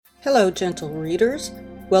Hello, gentle readers.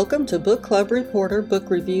 Welcome to Book Club Reporter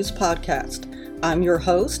Book Reviews Podcast. I'm your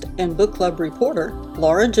host and Book Club reporter,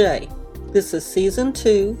 Laura J. This is Season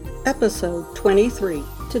 2, Episode 23.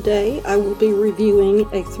 Today I will be reviewing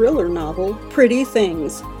a thriller novel, Pretty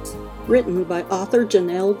Things, written by author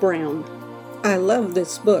Janelle Brown. I love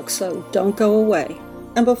this book, so don't go away.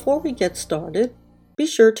 And before we get started, be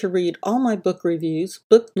sure to read all my book reviews,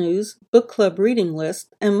 book news, book club reading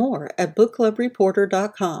list, and more at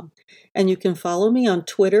bookclubreporter.com. And you can follow me on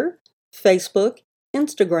Twitter, Facebook,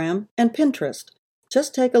 Instagram, and Pinterest.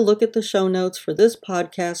 Just take a look at the show notes for this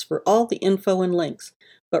podcast for all the info and links.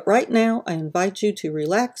 But right now, I invite you to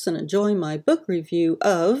relax and enjoy my book review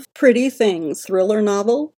of Pretty Things, thriller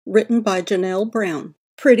novel written by Janelle Brown.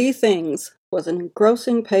 Pretty Things was an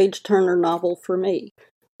engrossing page-turner novel for me.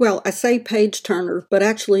 Well, I say page-turner, but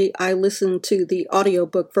actually I listened to the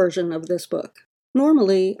audiobook version of this book.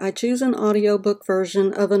 Normally, I choose an audiobook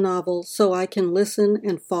version of a novel so I can listen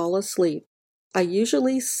and fall asleep. I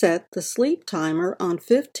usually set the sleep timer on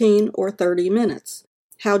 15 or 30 minutes.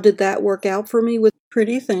 How did that work out for me with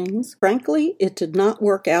Pretty Things? Frankly, it did not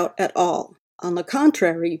work out at all. On the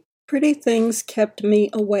contrary, Pretty Things kept me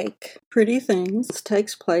awake. Pretty Things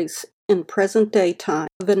takes place in present-day time.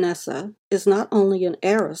 Vanessa is not only an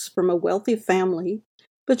heiress from a wealthy family,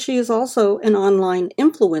 but she is also an online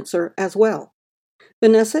influencer as well.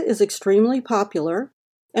 Vanessa is extremely popular,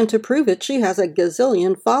 and to prove it, she has a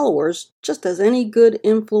gazillion followers, just as any good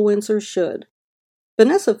influencer should.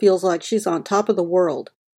 Vanessa feels like she's on top of the world,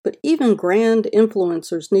 but even grand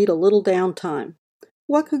influencers need a little downtime.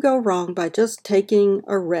 What could go wrong by just taking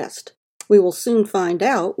a rest? We will soon find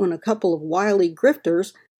out when a couple of wily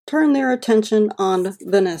grifters turn their attention on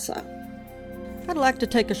Vanessa. I'd like to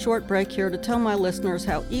take a short break here to tell my listeners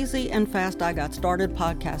how easy and fast I got started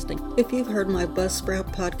podcasting. If you've heard my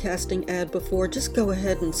Buzzsprout podcasting ad before, just go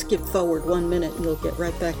ahead and skip forward 1 minute and you'll get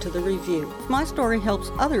right back to the review. If my story helps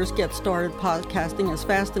others get started podcasting as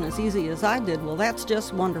fast and as easy as I did, well, that's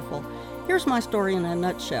just wonderful. Here's my story in a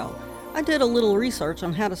nutshell. I did a little research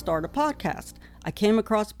on how to start a podcast. I came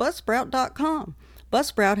across Buzzsprout.com.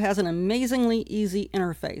 Buzzsprout has an amazingly easy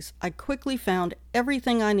interface. I quickly found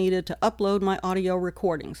everything I needed to upload my audio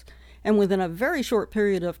recordings, and within a very short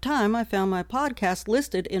period of time, I found my podcast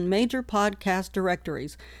listed in major podcast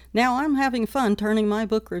directories. Now I'm having fun turning my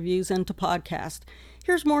book reviews into podcasts.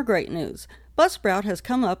 Here's more great news. Buzzsprout has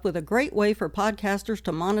come up with a great way for podcasters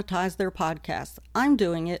to monetize their podcasts. I'm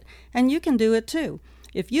doing it, and you can do it too.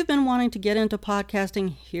 If you've been wanting to get into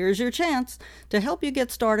podcasting, here's your chance. To help you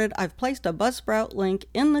get started, I've placed a Buzzsprout link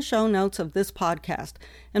in the show notes of this podcast.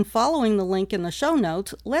 And following the link in the show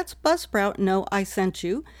notes lets Buzzsprout know I sent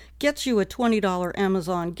you, gets you a $20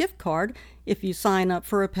 Amazon gift card if you sign up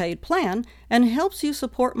for a paid plan, and helps you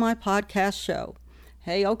support my podcast show.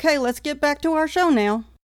 Hey, okay, let's get back to our show now.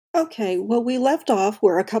 Okay, well, we left off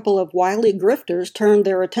where a couple of wily grifters turned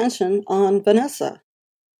their attention on Vanessa.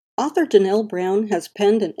 Author Janelle Brown has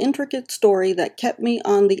penned an intricate story that kept me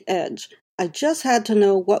on the edge. I just had to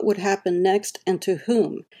know what would happen next and to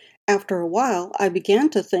whom. After a while, I began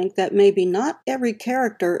to think that maybe not every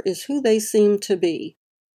character is who they seem to be.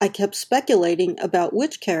 I kept speculating about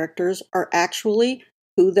which characters are actually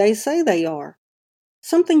who they say they are.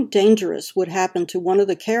 Something dangerous would happen to one of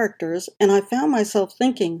the characters, and I found myself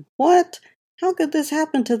thinking, what? How could this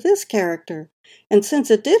happen to this character? And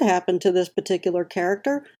since it did happen to this particular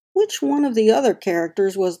character, which one of the other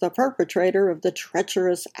characters was the perpetrator of the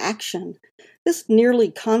treacherous action? This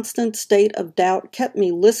nearly constant state of doubt kept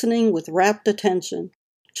me listening with rapt attention.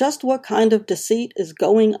 Just what kind of deceit is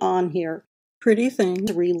going on here? Pretty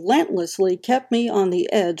Things relentlessly kept me on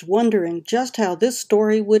the edge, wondering just how this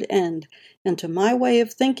story would end. And to my way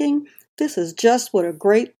of thinking, this is just what a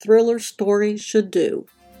great thriller story should do.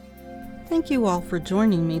 Thank you all for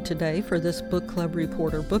joining me today for this Book Club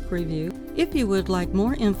Reporter book review. If you would like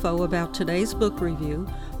more info about today's book review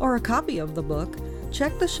or a copy of the book,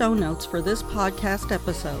 check the show notes for this podcast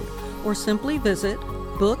episode or simply visit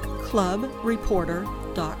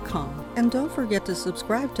bookclubreporter.com. And don't forget to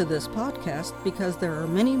subscribe to this podcast because there are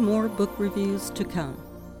many more book reviews to come.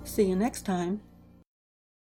 See you next time.